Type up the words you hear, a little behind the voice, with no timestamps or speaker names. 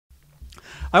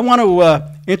I want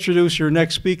to introduce your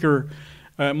next speaker,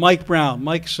 Mike Brown.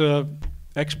 Mike's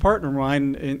ex-partner of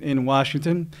mine in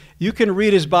Washington. You can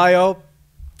read his bio.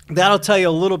 That'll tell you a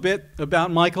little bit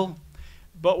about Michael.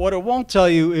 But what it won't tell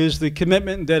you is the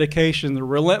commitment and dedication, the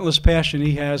relentless passion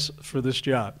he has for this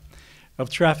job of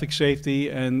traffic safety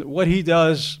and what he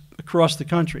does across the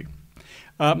country.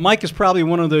 Mike is probably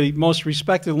one of the most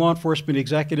respected law enforcement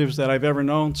executives that I've ever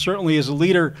known, certainly as a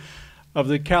leader of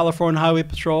the California Highway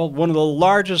Patrol, one of the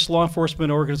largest law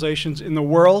enforcement organizations in the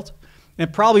world,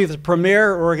 and probably the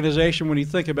premier organization when you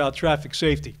think about traffic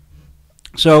safety.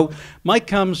 So Mike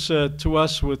comes to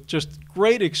us with just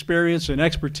great experience and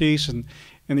expertise in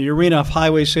the arena of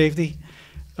highway safety.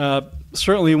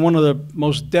 Certainly one of the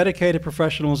most dedicated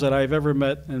professionals that I've ever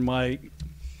met in my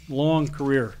long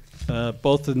career,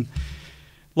 both in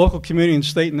local community and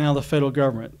state and now the federal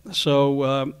government.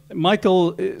 So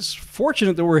Michael is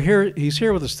fortunate that we're here. He's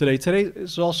here with us today. Today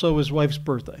is also his wife's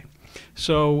birthday.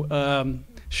 So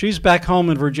she's back home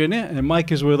in Virginia and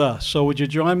Mike is with us. So would you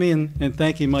join me in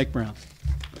thanking Mike Brown?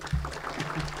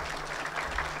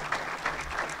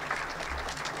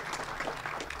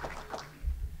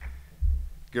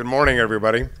 Good morning,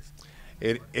 everybody.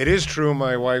 It is true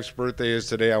my wife's birthday is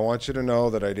today. I want you to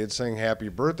know that I did sing happy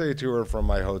birthday to her from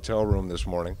my hotel room this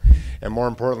morning. And more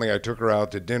importantly, I took her out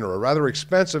to dinner, a rather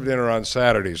expensive dinner on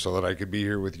Saturday so that I could be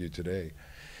here with you today.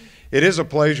 It is a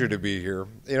pleasure to be here.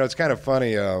 You know, it's kind of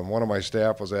funny. One of my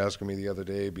staff was asking me the other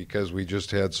day because we just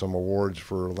had some awards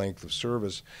for length of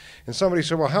service. And somebody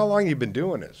said, well, how long have you been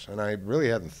doing this? And I really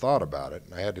hadn't thought about it.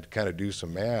 I had to kind of do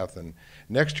some math. And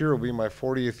next year will be my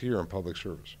 40th year in public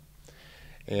service.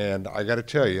 And I got to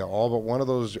tell you, all but one of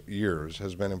those years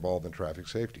has been involved in traffic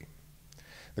safety.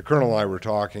 The Colonel and I were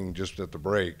talking just at the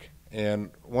break.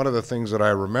 And one of the things that I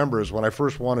remember is when I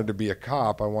first wanted to be a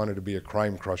cop, I wanted to be a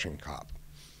crime-crushing cop.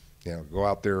 You know, go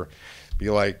out there, be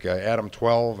like Adam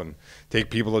 12 and take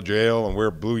people to jail and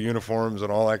wear blue uniforms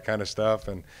and all that kind of stuff.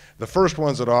 And the first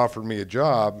ones that offered me a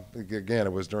job, again,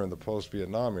 it was during the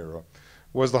post-Vietnam era,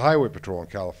 was the Highway Patrol in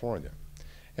California.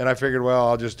 And I figured, well,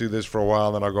 I'll just do this for a while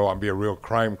and then I'll go out and be a real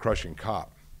crime-crushing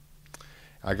cop.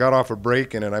 I got off a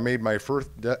break-in and I made my first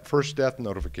death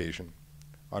notification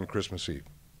on Christmas Eve.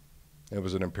 It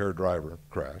was an impaired driver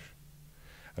crash.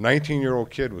 A 19-year-old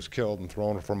kid was killed and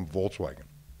thrown from a Volkswagen.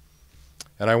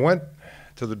 And I went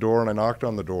to the door and I knocked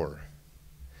on the door.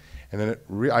 And then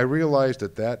I realized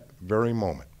at that very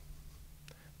moment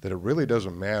that it really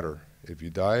doesn't matter if you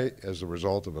die as a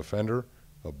result of a fender,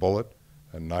 a bullet,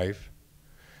 a knife.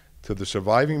 To the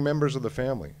surviving members of the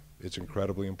family, it's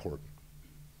incredibly important.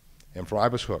 And I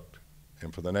was hooked.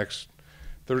 And for the next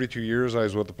 32 years, I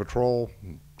was with the patrol,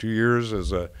 2 years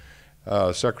as a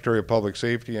Secretary of Public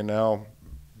Safety, and now,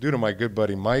 due to my good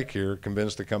buddy Mike here,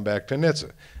 convinced to come back to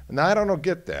NHTSA. Now, I don't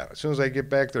get that. As soon as I get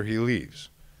back there, he leaves.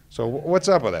 So what's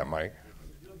up with that, Mike?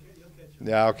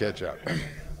 Yeah, I'll catch up.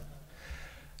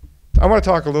 I want to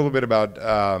talk a little bit about,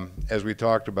 as we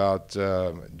talked about,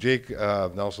 Jake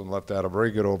Nelson left out a very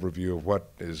good overview of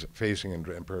what is facing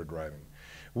impaired driving.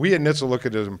 We at NHTSA look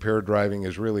at as impaired driving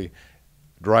as really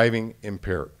driving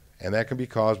impaired, and that can be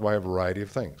caused by a variety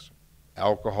of things.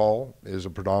 Alcohol is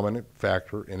a predominant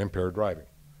factor in impaired driving.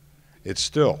 It's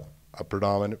still a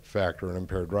predominant factor in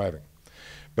impaired driving.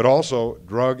 But also,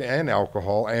 drug and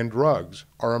alcohol and drugs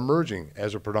are emerging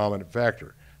as a predominant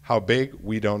factor. How big,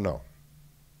 we don't know.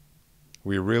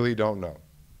 We really don't know.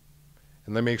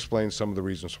 And let me explain some of the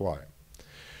reasons why.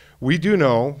 We do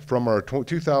know from our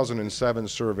 2007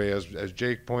 survey, as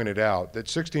Jake pointed out, that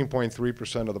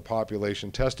 16.3% of the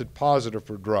population tested positive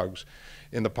for drugs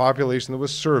in the population that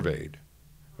was surveyed,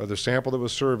 or the sample that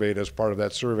was surveyed as part of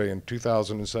that survey in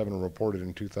 2007 and reported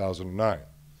in 2009.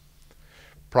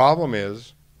 Problem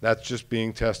is, that's just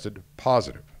being tested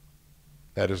positive.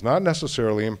 That is not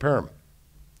necessarily impairment.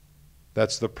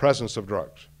 That's the presence of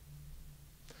drugs.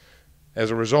 As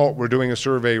a result, we're doing a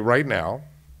survey right now,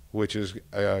 which is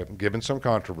given some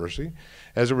controversy,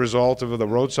 as a result of the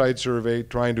roadside survey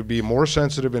trying to be more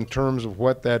sensitive in terms of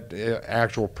what that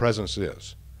actual presence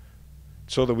is,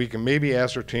 so that we can maybe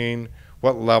ascertain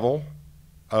what level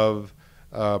of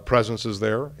presence is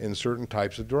there in certain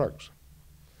types of drugs.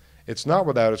 It's not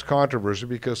without its controversy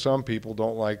because some people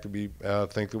don't like to be,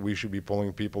 think that we should be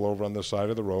pulling people over on the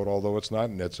side of the road, although it's not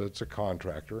NHTSA, it's a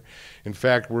contractor. In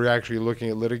fact, we're actually looking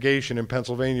at litigation in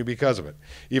Pennsylvania because of it,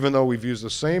 even though we've used the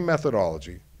same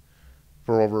methodology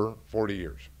for over 40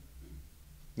 years.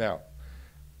 Now,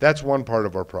 that's one part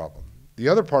of our problem. The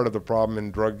other part of the problem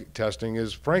in drug testing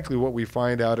is, frankly, what we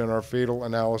find out in our fatal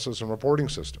analysis and reporting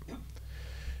system.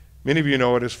 Many of you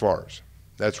know it as FARS.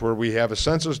 That's where we have a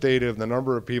census data of the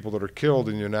number of people that are killed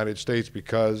in the United States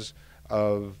because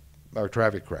of a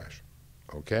traffic crash,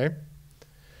 okay?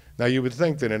 Now, you would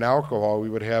think that in alcohol, we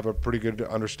would have a pretty good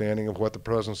understanding of what the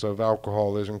presence of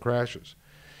alcohol is in crashes.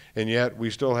 And yet, we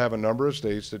still have a number of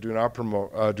states that do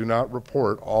not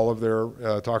report all of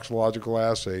their toxicological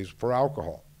assays for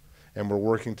alcohol. And we're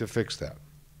working to fix that.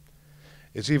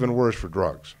 It's even worse for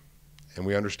drugs, and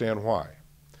we understand why.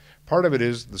 Part of it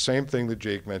is the same thing that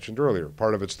Jake mentioned earlier.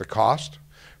 Part of it's the cost.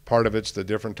 Part of it's the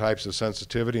different types of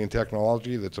sensitivity and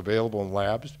technology that's available in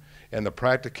labs, and the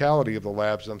practicality of the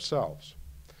labs themselves.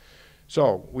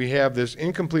 So we have this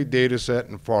incomplete data set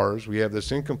in FARS. We have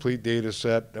this incomplete data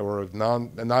set, or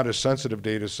not as sensitive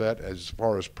data set as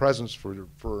far as presence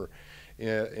for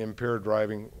impaired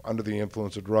driving under the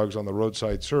influence of drugs on the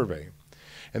roadside survey.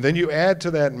 And then you add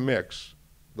to that mix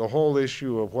the whole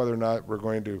issue of whether or not we're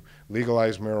going to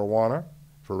legalize marijuana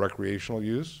for recreational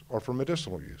use or for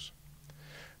medicinal use.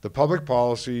 The public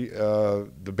policy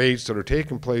debates that are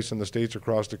taking place in the states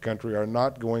across the country are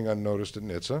not going unnoticed at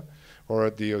NHTSA or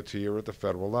at DOT or at the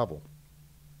federal level.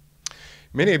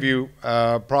 Many of you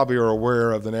probably are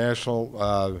aware of the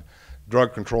National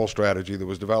Drug Control Strategy that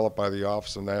was developed by the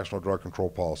Office of National Drug Control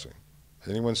Policy. Has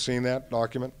anyone seen that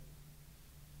document?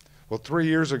 Well, 3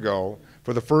 years ago,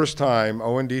 for the first time,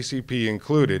 ONDCP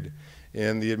included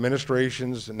in the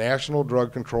administration's National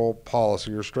Drug Control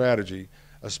Policy or Strategy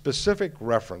a specific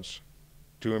reference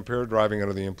to impaired driving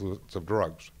under the influence of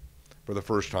drugs for the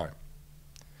first time.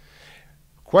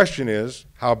 Question is,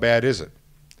 how bad is it?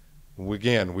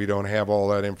 Again, we don't have all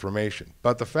that information.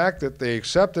 But the fact that they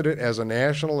accepted it as a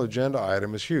national agenda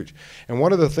item is huge. And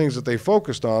one of the things that they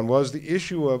focused on was the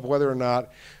issue of whether or not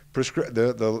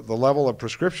the level of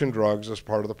prescription drugs is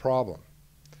part of the problem.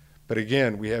 But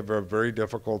again, we have a very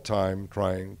difficult time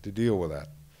trying to deal with that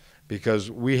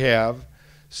because we have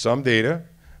some data,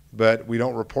 but we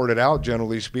don't report it out,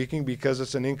 generally speaking, because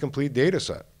it's an incomplete data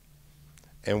set.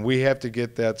 And we have to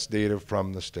get that data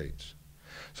from the states.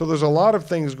 So there's a lot of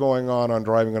things going on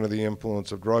driving under the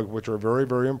influence of drugs, which are very,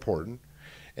 very important.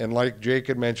 And like Jake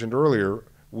had mentioned earlier,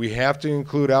 we have to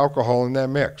include alcohol in that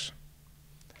mix.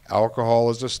 Alcohol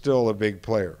is still a big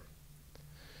player.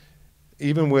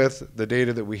 Even with the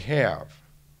data that we have,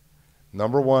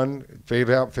 number one,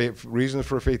 reasons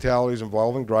for fatalities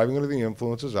involving driving under the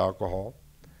influence is alcohol.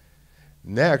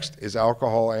 Next is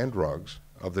alcohol and drugs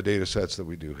of the data sets that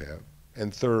we do have.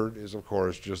 And third is, of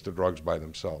course, just the drugs by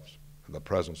themselves, the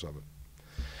presence of it.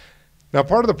 Now,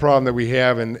 part of the problem that we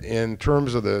have in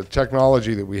terms of the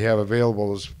technology that we have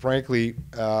available is, frankly,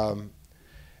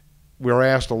 we're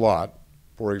asked a lot.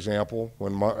 For example,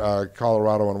 when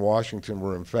Colorado and Washington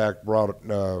were in fact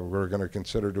we're going to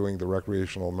consider doing the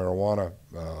recreational marijuana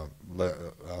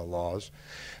laws,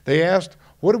 they asked,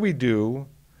 what do we do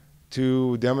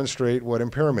to demonstrate what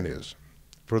impairment is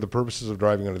for the purposes of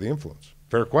driving under the influence?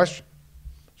 Fair question.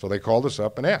 So they called us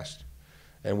up and asked.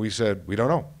 And we said, we don't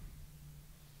know.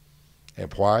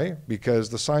 And why? Because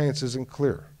the science isn't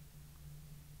clear.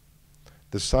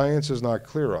 The science is not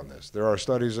clear on this. There are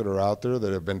studies that are out there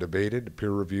that have been debated,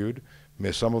 peer-reviewed.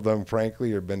 Some of them,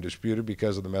 frankly, have been disputed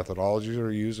because of the methodologies that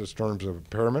are used as terms of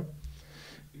impairment.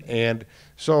 And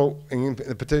so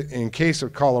in case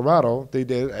of Colorado, they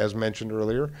did, as mentioned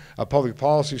earlier, a public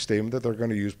policy statement that they're going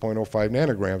to use 0.05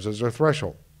 nanograms as their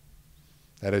threshold.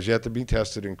 That has yet to be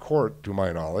tested in court, to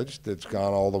my knowledge. That's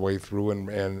gone all the way through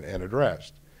and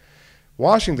addressed.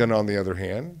 Washington, on the other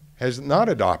hand, has not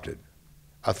adopted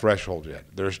a threshold yet.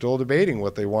 They're still debating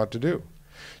what they want to do.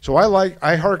 So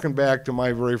I hearken back to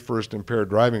my very first impaired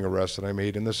driving arrest that I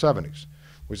made in the 70s,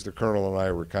 which the Colonel and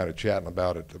I were kind of chatting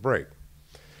about at the break.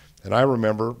 And I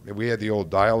remember we had the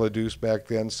old dial-a-deuce back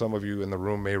then. Some of you in the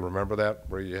room may remember that,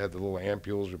 where you had the little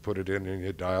ampules, you put it in and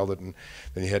you dialed it, and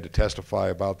then you had to testify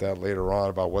about that later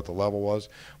on, about what the level was.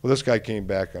 Well, this guy came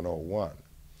back in 01.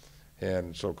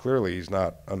 And so clearly he's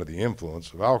not under the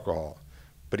influence of alcohol,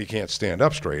 but he can't stand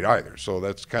up straight either. So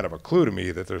that's kind of a clue to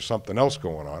me that there's something else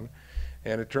going on.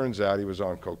 And it turns out he was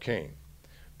on cocaine.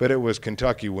 But it was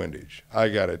Kentucky windage. I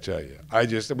got to tell you,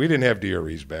 we didn't have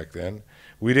DREs back then.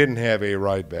 We didn't have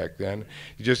A-Ride back then.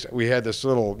 We had this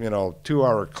little,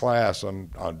 2-hour class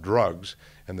on drugs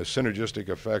and the synergistic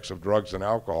effects of drugs and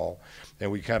alcohol.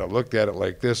 And we kind of looked at it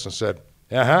like this and said,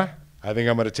 I think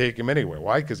I'm going to take him anyway.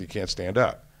 Why? Because he can't stand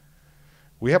up.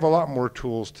 We have a lot more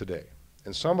tools today.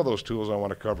 And some of those tools I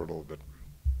want to cover a little bit.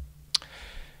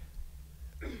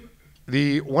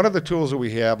 One of the tools that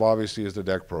we have, obviously, is the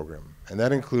DEC program. And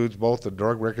that includes both the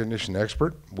drug recognition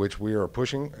expert, which we are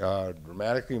pushing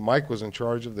dramatically. Mike was in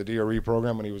charge of the DRE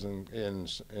program when he was in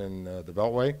the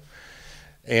Beltway.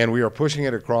 And we are pushing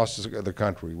it across the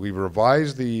country. We've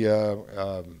revised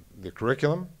the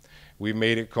curriculum. We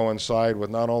made it coincide with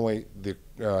not only the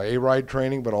A-RIDE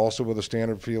training, but also with the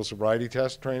standard field sobriety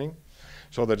test training,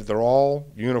 so that they're all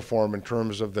uniform in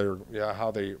terms of their how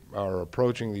they are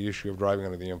approaching the issue of driving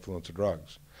under the influence of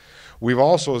drugs. We've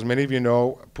also, as many of you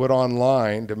know, put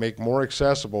online to make more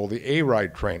accessible the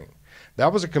A-RIDE training.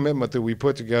 That was a commitment that we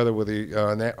put together with the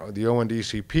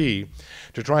ONDCP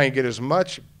to try and get as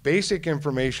much basic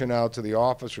information out to the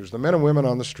officers, the men and women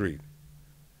on the street,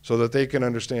 so that they can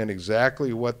understand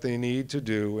exactly what they need to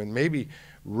do and maybe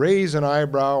raise an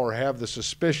eyebrow or have the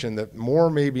suspicion that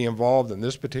more may be involved in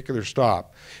this particular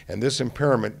stop and this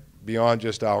impairment beyond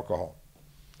just alcohol.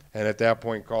 And at that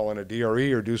point, call in a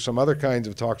DRE or do some other kinds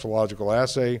of toxicological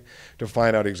assay to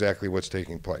find out exactly what's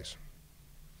taking place.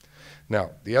 Now,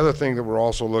 the other thing that we're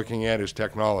also looking at is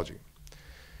technology.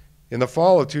 In the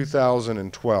fall of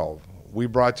 2012, we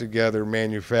brought together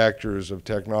manufacturers of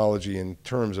technology in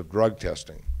terms of drug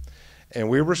testing. And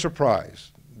we were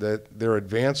surprised that they're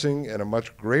advancing at a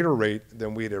much greater rate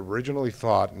than we had originally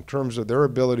thought in terms of their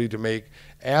ability to make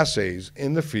assays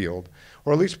in the field,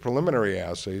 or at least preliminary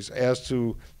assays, as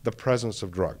to the presence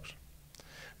of drugs.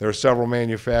 There are several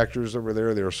manufacturers that were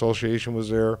there. Their association was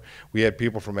there. We had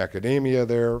people from academia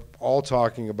there, all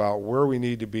talking about where we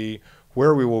need to be,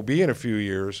 where we will be in a few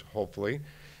years, hopefully,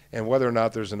 and whether or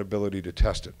not there's an ability to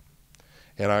test it.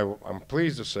 And I'm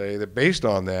pleased to say that based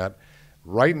on that,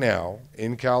 right now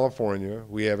in California,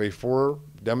 we have a 4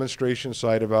 demonstration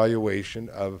site evaluation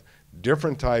of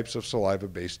different types of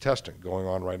saliva-based testing going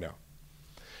on right now.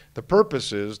 The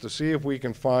purpose is to see if we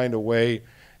can find a way,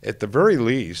 at the very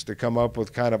least, to come up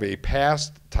with kind of a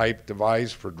pass-type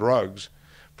device for drugs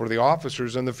for the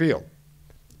officers in the field,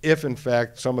 if in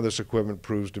fact some of this equipment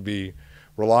proves to be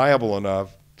reliable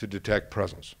enough to detect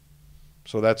presence.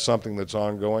 So that's something that's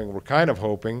ongoing. We're kind of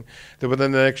hoping that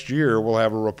within the next year we'll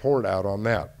have a report out on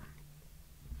that.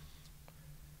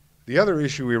 The other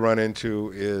issue we run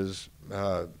into is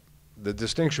the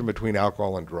distinction between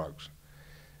alcohol and drugs.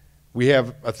 We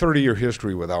have a 30-year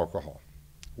history with alcohol.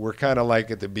 We're kind of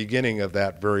like at the beginning of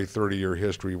that very 30-year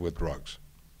history with drugs.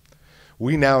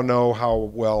 We now know how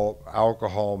well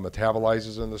alcohol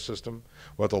metabolizes in the system,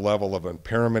 what the level of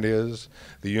impairment is,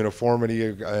 the uniformity,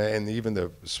 and even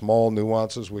the small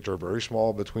nuances, which are very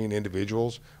small between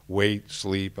individuals, weight,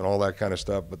 sleep, and all that kind of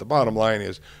stuff. But the bottom line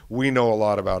is we know a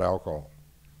lot about alcohol.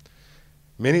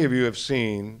 Many of you have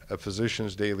seen a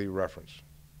Physician's Daily Reference,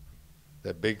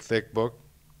 that big, thick book.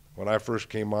 When I first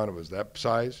came on, it was that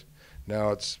size.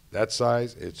 Now it's that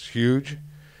size. It's huge.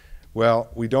 Well,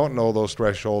 we don't know those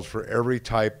thresholds for every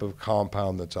type of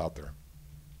compound that's out there.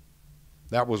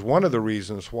 That was one of the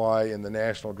reasons why in the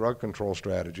National Drug Control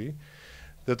Strategy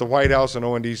that the White House and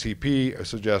ONDCP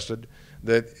suggested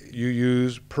that you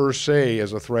use per se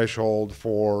as a threshold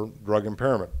for drug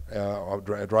impairment,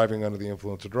 driving under the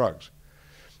influence of drugs.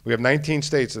 We have 19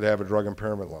 states that have a drug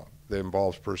impairment law that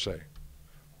involves per se.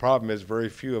 Problem is very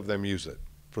few of them use it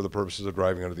for the purposes of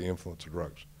driving under the influence of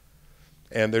drugs.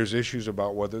 And there's issues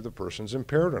about whether the person's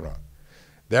impaired or not.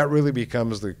 That really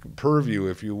becomes the purview,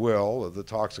 if you will, of the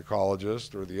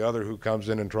toxicologist or the other who comes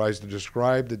in and tries to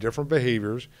describe the different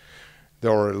behaviors,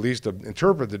 or at least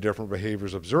interpret the different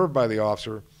behaviors observed by the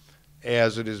officer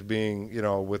as it is being,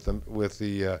 with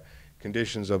the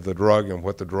conditions of the drug and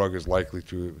what the drug is likely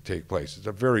to take place. It's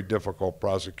a very difficult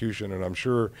prosecution, and I'm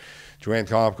sure Joanne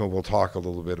Tompkins will talk a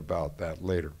little bit about that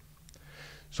later.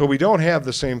 So we don't have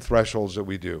the same thresholds that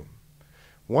we do.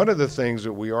 One of the things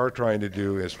that we are trying to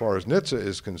do as far as NHTSA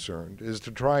is concerned is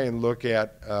to try and look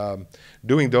at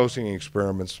doing dosing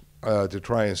experiments to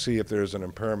try and see if there's an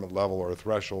impairment level or a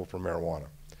threshold for marijuana.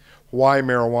 Why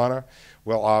marijuana?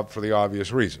 Well, for the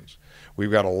obvious reasons.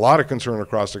 We've got a lot of concern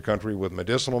across the country with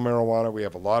medicinal marijuana. We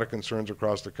have a lot of concerns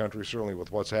across the country, certainly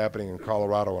with what's happening in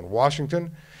Colorado and Washington.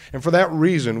 And for that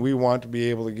reason, we want to be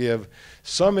able to give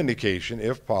some indication,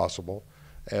 if possible,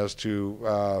 as to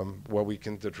what we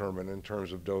can determine in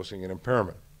terms of dosing and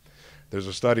impairment. There's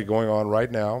a study going on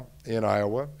right now in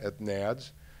Iowa at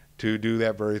NADS to do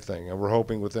that very thing, and we're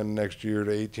hoping within the next year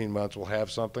to 18 months we'll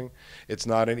have something. It's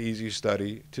not an easy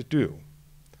study to do.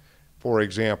 For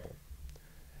example,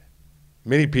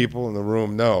 many people in the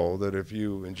room know that if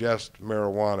you ingest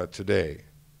marijuana today,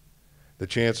 the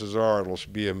chances are it'll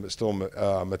be still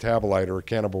a metabolite or a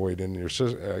cannabinoid in your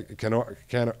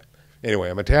system.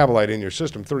 Anyway, a metabolite in your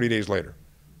system 30 days later,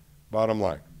 bottom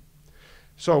line.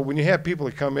 So when you have people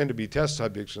that come in to be test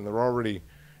subjects and they're already,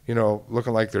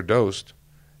 looking like they're dosed,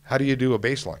 how do you do a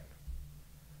baseline?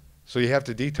 So you have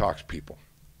to detox people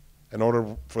in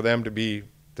order for them to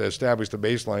establish the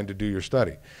baseline to do your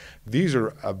study. These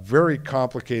are very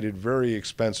complicated, very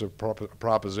expensive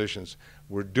propositions.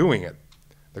 We're doing it,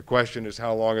 The question is,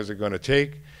 how long is it going to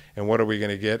take, and what are we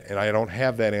going to get? And I don't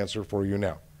have that answer for you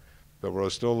now. But we're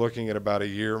still looking at about a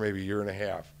year, maybe a year and a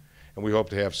half, and we hope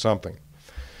to have something.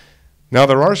 Now,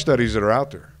 there are studies that are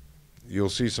out there. You'll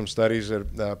see some studies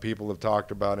that people have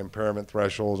talked about impairment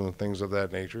thresholds and things of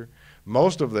that nature.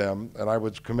 Most of them, and I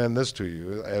would commend this to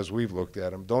you as we've looked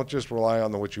at them, don't just rely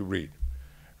on what you read.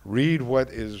 Read what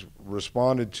is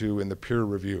responded to in the peer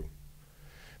review.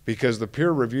 Because the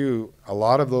peer review, a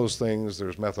lot of those things,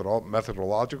 there's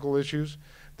methodological issues.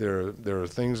 There are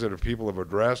things that people have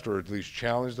addressed or at least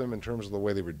challenged them in terms of the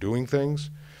way they were doing things.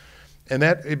 And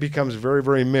that it becomes very,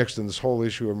 very mixed in this whole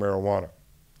issue of marijuana.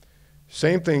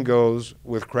 Same thing goes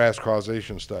with crash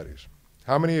causation studies.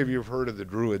 How many of you have heard of the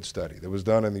Druid study that was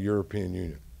done in the European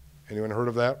Union? Anyone heard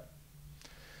of that?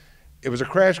 It was a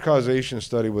crash causation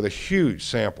study with a huge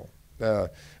sample.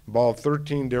 Involved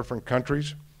 13 different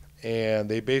countries, and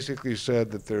they basically said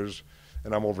that there's,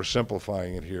 and I'm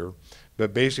oversimplifying it here,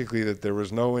 but basically that there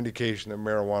was no indication that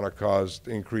marijuana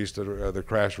increased the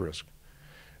crash risk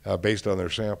based on their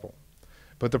sample.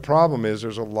 But the problem is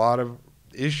there's a lot of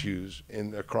issues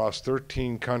across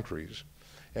 13 countries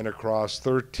and across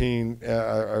 13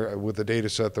 with the data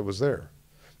set that was there.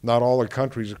 Not all the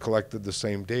countries collected the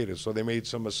same data, so they made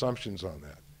some assumptions on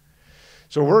that.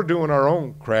 So we're doing our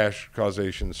own crash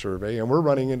causation survey, and we're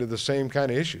running into the same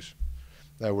kind of issues.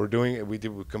 We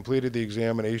completed the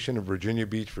examination in Virginia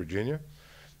Beach, Virginia.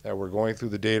 We're going through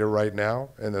the data right now,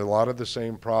 and a lot of the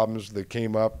same problems that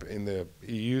came up in the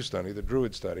EU study, the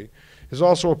Druid study, is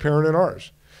also apparent in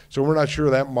ours. So we're not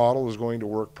sure that model is going to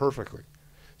work perfectly.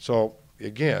 So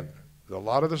again, a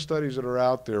lot of the studies that are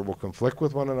out there will conflict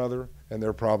with one another, and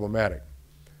they're problematic.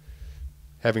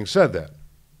 Having said that,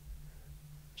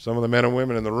 some of the men and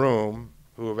women in the room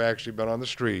who have actually been on the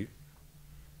street,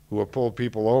 who have pulled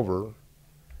people over,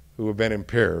 who have been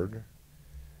impaired,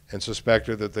 and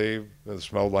suspected that they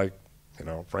smelled like,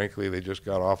 frankly, they just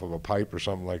got off of a pipe or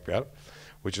something like that,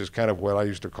 which is kind of what I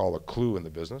used to call a clue in the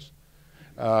business,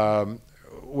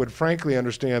 would frankly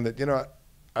understand that,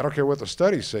 I don't care what the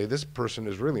studies say, this person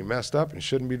is really messed up and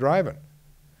shouldn't be driving.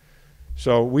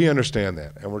 So we understand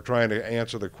that, and we're trying to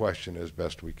answer the question as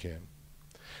best we can.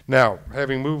 Now,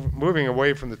 moving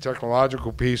away from the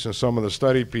technological piece and some of the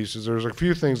study pieces, there's a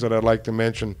few things that I'd like to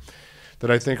mention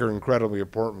that I think are incredibly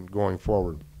important going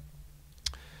forward.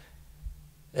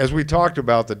 As we talked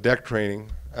about the deck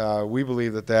training, we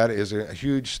believe that that is a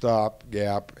huge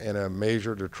stopgap and a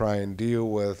measure to try and deal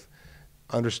with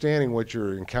understanding what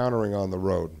you're encountering on the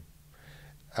road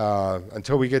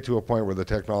until we get to a point where the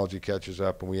technology catches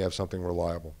up and we have something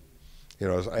reliable,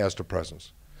 as to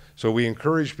presence. So we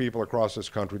encourage people across this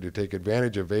country to take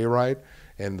advantage of A-Ride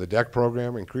and the DEC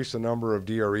program, increase the number of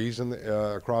DREs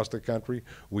across the country.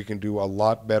 We can do a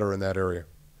lot better in that area.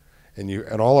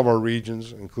 And all of our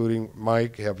regions, including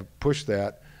Mike, have pushed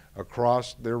that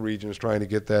across their regions, trying to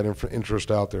get that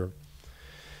interest out there.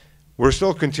 We're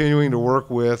still continuing to work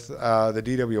with the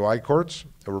DWI courts.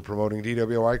 We're promoting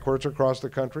DWI courts across the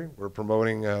country. We're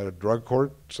promoting drug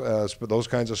courts, those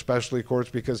kinds of specialty courts,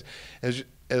 because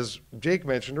as Jake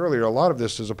mentioned earlier, a lot of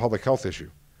this is a public health issue,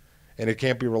 and it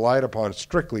can't be relied upon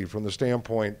strictly from the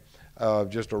standpoint of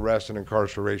just arrest and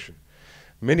incarceration.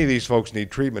 Many of these folks need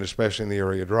treatment, especially in the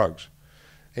area of drugs.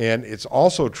 And it's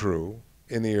also true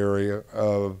in the area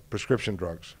of prescription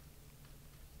drugs.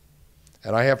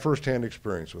 And I have firsthand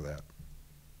experience with that.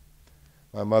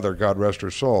 My mother, God rest her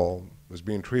soul, was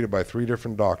being treated by 3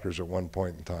 different doctors at one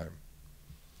point in time.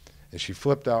 And she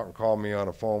flipped out and called me on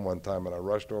a phone one time, and I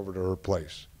rushed over to her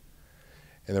place.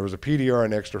 And there was a PDR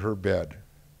next to her bed,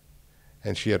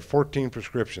 and she had 14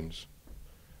 prescriptions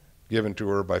given to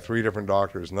her by 3 different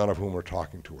doctors, none of whom were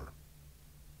talking to her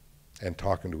and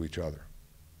talking to each other.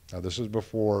 Now, this is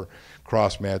before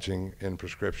cross-matching in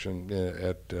prescription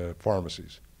at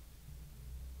pharmacies.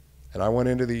 And I went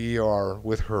into the ER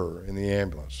with her in the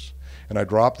ambulance, and I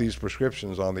dropped these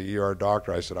prescriptions on the ER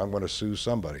doctor. I said, I'm going to sue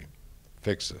somebody.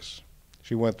 Fix this.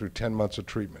 She went through 10 months of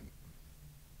treatment.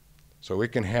 So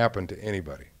it can happen to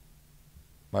anybody.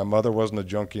 My mother wasn't a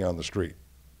junkie on the street.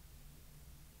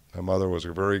 My mother was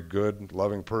a very good,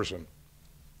 loving person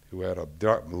who had a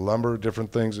number of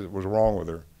different things that was wrong with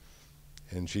her,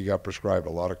 and she got prescribed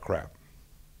a lot of crap.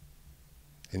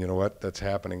 And you know what? That's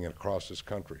happening across this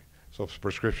country. So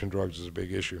prescription drugs is a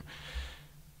big issue.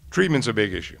 Treatment's a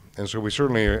big issue, and so we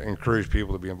certainly encourage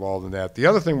people to be involved in that. The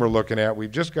other thing we're looking at,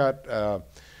 we've just got,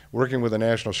 working with the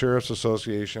National Sheriff's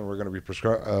Association, we're going to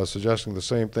be suggesting the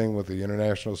same thing with the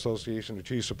International Association of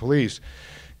Chiefs of Police,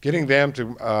 getting them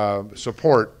to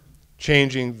support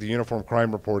changing the uniform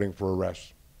crime reporting for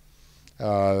arrests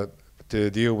to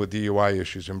deal with DUI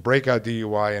issues and break out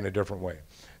DUI in a different way.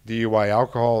 DUI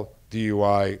alcohol,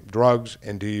 DUI drugs,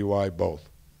 and DUI both.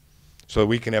 So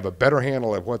we can have a better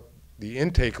handle of what the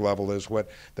intake level is, what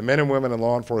the men and women in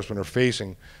law enforcement are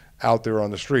facing out there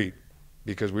on the street,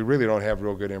 because we really don't have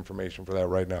real good information for that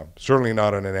right now, certainly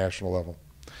not on a national level.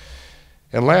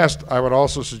 And last, I would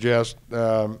also suggest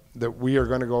that we are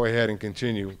going to go ahead and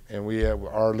continue, and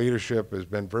our leadership has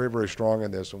been very, very strong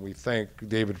in this, and we thank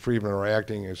David Friedman, our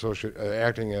acting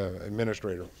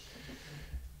administrator.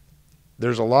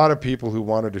 There's a lot of people who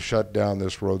wanted to shut down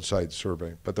this roadside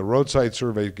survey, but the roadside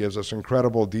survey gives us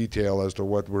incredible detail as to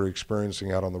what we're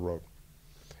experiencing out on the road.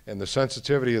 And the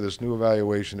sensitivity of this new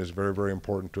evaluation is very, very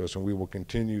important to us, and we will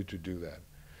continue to do that.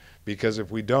 Because if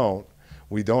we don't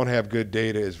have good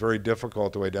data, it's very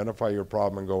difficult to identify your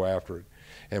problem and go after it.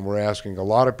 And we're asking a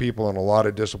lot of people in a lot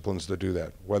of disciplines to do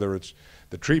that, whether it's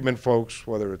the treatment folks,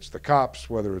 whether it's the cops,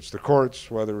 whether it's the courts,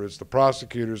 whether it's the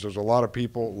prosecutors. There's a lot of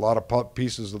people, a lot of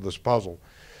pieces of this puzzle.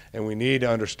 And we need to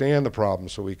understand the problem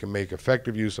so we can make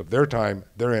effective use of their time,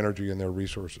 their energy, and their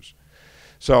resources.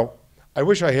 So I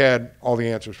wish I had all the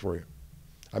answers for you.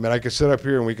 I mean, I could sit up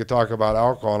here and we could talk about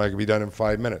alcohol and I could be done in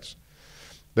 5 minutes.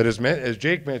 But as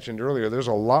Jake mentioned earlier, there's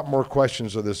a lot more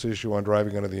questions of this issue on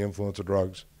driving under the influence of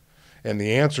drugs. And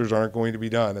the answers aren't going to be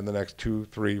done in the next 2,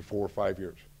 3, 4, 5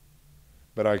 years.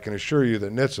 But I can assure you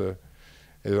that NHTSA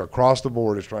is across the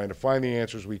board is trying to find the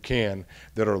answers we can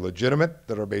that are legitimate,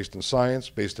 that are based in science,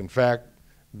 based in fact,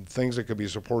 things that could be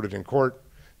supported in court,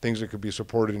 things that could be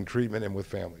supported in treatment and with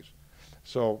families.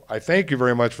 So I thank you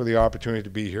very much for the opportunity to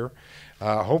be here.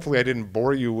 Hopefully I didn't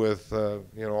bore you with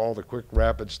all the quick,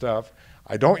 rapid stuff.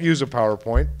 I don't use a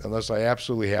PowerPoint unless I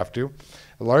absolutely have to,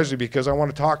 largely because I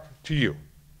want to talk to you.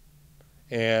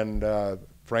 And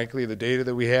frankly, the data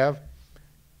that we have,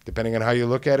 depending on how you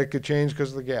look at it, could change because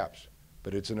of the gaps.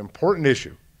 But it's an important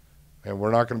issue, and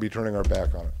we're not going to be turning our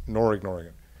back on it, nor ignoring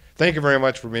it. Thank you very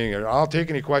much for being here. I'll take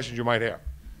any questions you might have.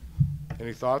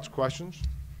 Any thoughts, questions?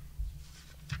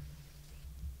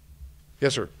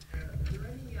 Yes, sir. Is there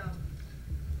any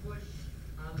push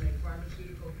on the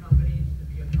pharmaceutical companies to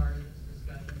be a part of this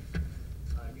discussion?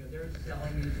 They're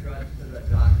selling these drugs to the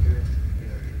doctors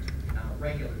on a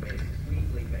regular basis,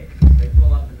 weekly basis. They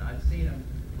pull up, and I've seen them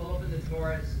pull up in the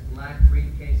Taurus, black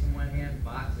briefcase in one hand,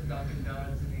 box of Dunkin'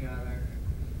 Donuts in the other.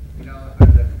 Are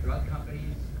the drug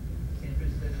companies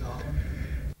interested at all?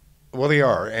 Well, they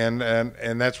are,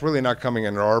 and that's really not coming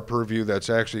under our purview. That's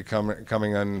actually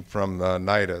coming in from the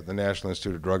NIDA, the National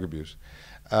Institute of Drug Abuse.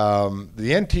 The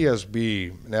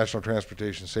NTSB, National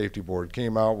Transportation Safety Board,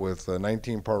 came out with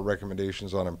 19-part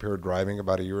recommendations on impaired driving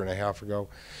about a year and a half ago.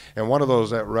 And one of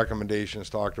those recommendations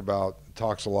talked about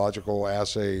toxicological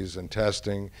assays and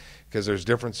testing, because there's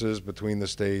differences between the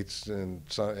states and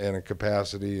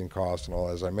capacity and cost and all,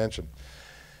 as I mentioned.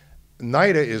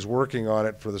 NIDA is working on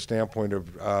it for the standpoint of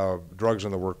drugs in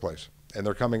the workplace, and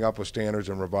they're coming up with standards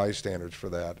and revised standards for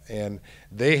that. And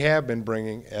they have been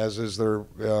bringing, as is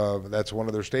that's one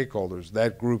of their stakeholders,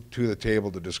 that group to the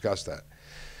table to discuss that.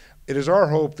 It is our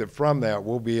hope that from that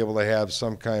we'll be able to have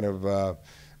some kind of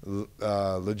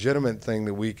legitimate thing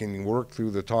that we can work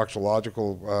through the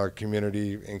toxicological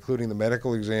community, including the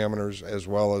medical examiners as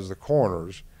well as the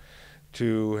coroners,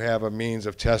 to have a means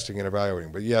of testing and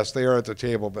evaluating. But yes, they are at the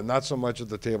table, but not so much at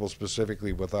the table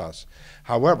specifically with us.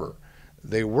 However,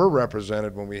 they were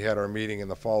represented when we had our meeting in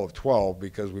the fall of 12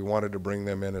 because we wanted to bring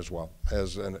them in as well,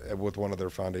 with one of their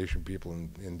foundation people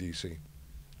in D.C.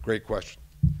 Great question.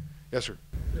 Yes, sir.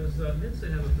 Does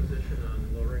NHTSA have a position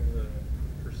on lowering the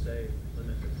per se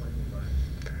limit to 25?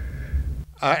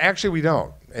 Actually, we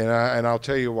don't, and I'll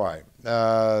tell you why.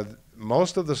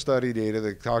 Most of the study data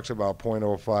that talks about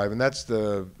 .05, and that's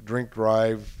the drink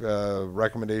drive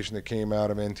recommendation that came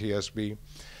out of NTSB.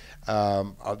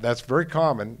 That's very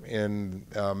common in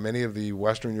many of the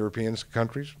Western European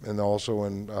countries and also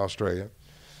in Australia.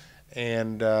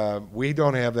 And we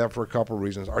don't have that for a couple of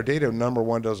reasons. Our data, number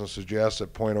one, doesn't suggest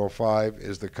that .05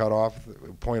 is the cutoff.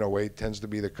 .08 tends to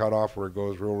be the cutoff where it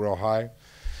goes real high.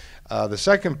 The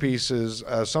second piece is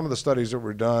some of the studies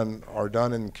that are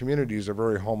done in communities are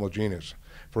very homogeneous.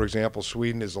 For example,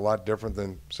 Sweden is a lot different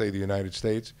than, say, the United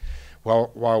States.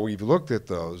 Well, while we've looked at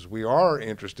those, we are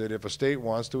interested, if a state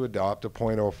wants to adopt a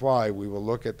 .05, we will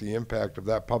look at the impact of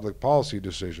that public policy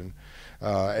decision,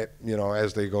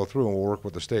 as they go through, and we'll work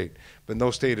with the state. But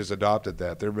no state has adopted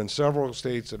that. There have been several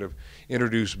states that have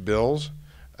introduced bills.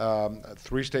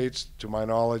 3 states, to my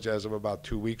knowledge, as of about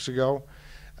 2 weeks ago,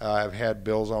 have had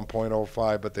bills on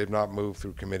 .05, but they've not moved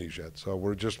through committees yet. So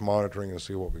we're just monitoring and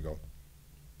see what we go.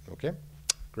 Okay?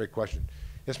 Great question.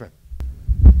 Yes, ma'am.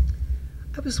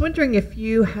 I was wondering if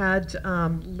you had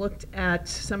looked at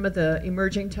some of the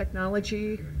emerging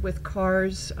technology with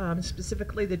cars,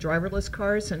 specifically the driverless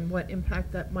cars, and what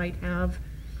impact that might have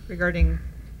regarding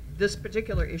this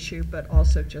particular issue, but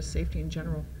also just safety in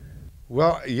general.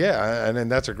 Well, yeah,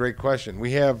 and that's a great question.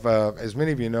 We have, as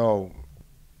many of you know,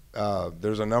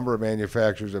 there's a number of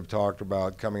manufacturers that have talked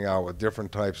about coming out with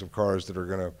different types of cars that are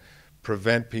going to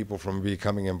prevent people from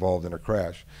becoming involved in a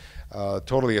crash.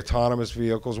 Totally autonomous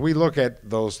vehicles. We look at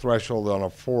those thresholds on a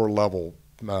 4-level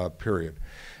period.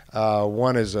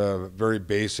 One is a very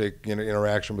basic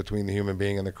interaction between the human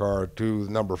being and the car. Two,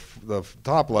 the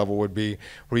top level would be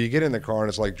where you get in the car and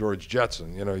it's like George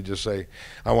Jetson. You just say,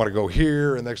 I want to go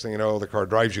here, and next thing you know, the car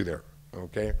drives you there.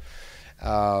 Okay.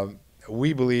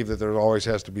 We believe that there always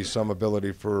has to be some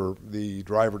ability for the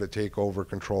driver to take over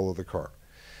control of the car.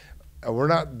 We're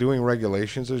not doing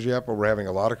regulations as yet, but we're having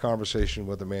a lot of conversation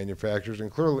with the manufacturers.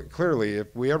 And clearly, if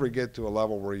we ever get to a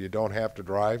level where you don't have to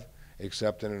drive,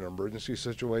 except in an emergency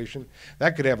situation,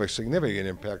 that could have a significant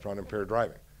impact on impaired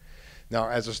driving. Now,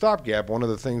 as a stopgap, one of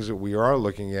the things that we are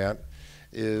looking at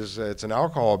is it's an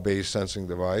alcohol-based sensing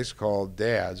device called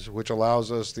DADS, which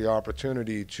allows us the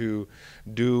opportunity to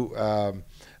do,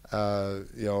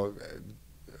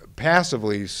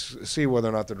 passively see whether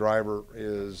or not the driver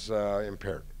is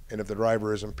impaired. And if the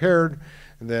driver is impaired,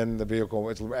 then the vehicle,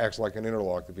 it acts like an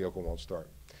interlock, the vehicle won't start.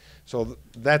 So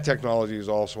that technology is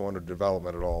also under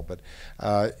development at all. But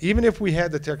even if we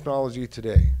had the technology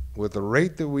today, with the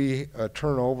rate that we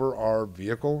turn over our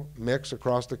vehicle mix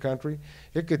across the country,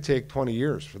 it could take 20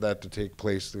 years for that to take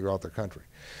place throughout the country.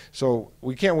 So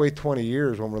we can't wait 20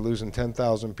 years when we're losing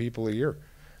 10,000 people a year.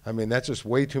 I mean, that's just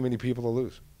way too many people to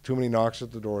lose. Too many knocks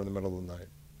at the door in the middle of the night.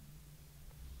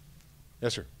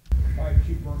 Yes, sir. Hi,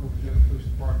 Chief Merkel, Virginia Police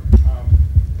Department.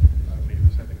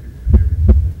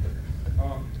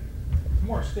 It's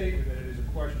more a statement than it is a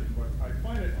question, but I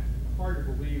find it hard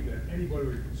to believe that anybody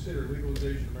would consider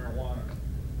legalization of marijuana.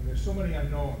 And there's so many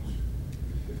unknowns.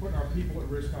 They're putting our people at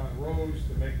risk on roads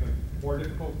to make them more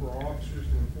difficult for our officers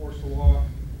to enforce the law.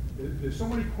 There's so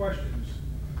many questions.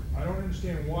 I don't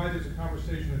understand why there's a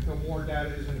conversation until more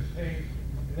data isn't obtained,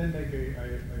 and then make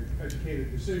a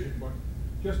educated decision. But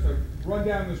just to run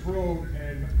down this road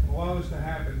and allow this to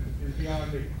happen is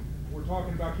beyond me. We're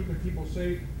talking about keeping people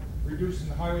safe, reducing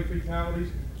the highway fatalities,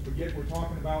 but yet we're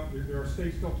talking about, there are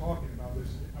states still talking about this.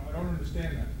 I don't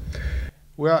understand that.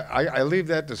 Well, I leave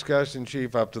that discussion,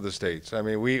 Chief, up to the states. I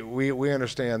mean, we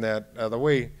understand that the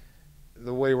way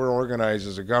we're organized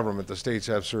as a government, the states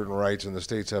have certain rights and the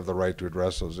states have the right to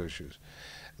address those issues.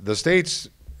 The states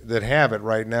that have it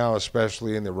right now,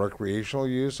 especially in the recreational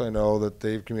use, I know that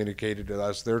they've communicated to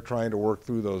us they're trying to work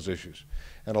through those issues.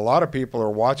 And a lot of people are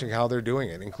watching how they're doing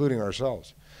it, including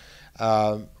ourselves.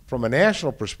 From a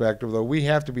national perspective, though, we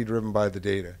have to be driven by the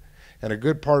data. And a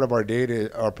good part of our data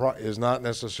is not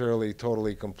necessarily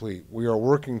totally complete. We are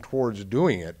working towards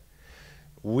doing it.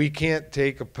 We can't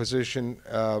take a position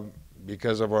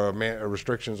because of our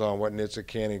restrictions on what NHTSA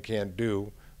can and can't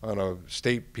do on a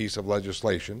state piece of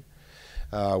legislation,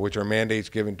 which are mandates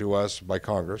given to us by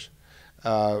Congress.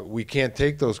 We can't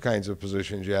take those kinds of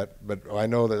positions yet, but I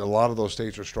know that a lot of those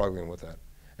states are struggling with that.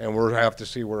 And we'll have to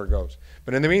see where it goes.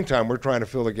 But in the meantime, we're trying to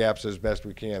fill the gaps as best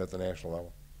we can at the national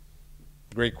level.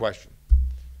 Great question.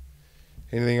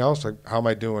 Anything else? How am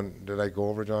I doing? Did I go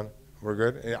over, John? We're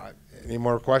good? Any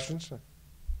more questions?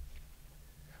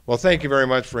 Well, thank you very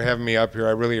much for having me up here.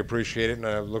 I really appreciate it, and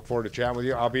I look forward to chatting with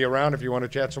you. I'll be around if you want to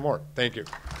chat some more. Thank you.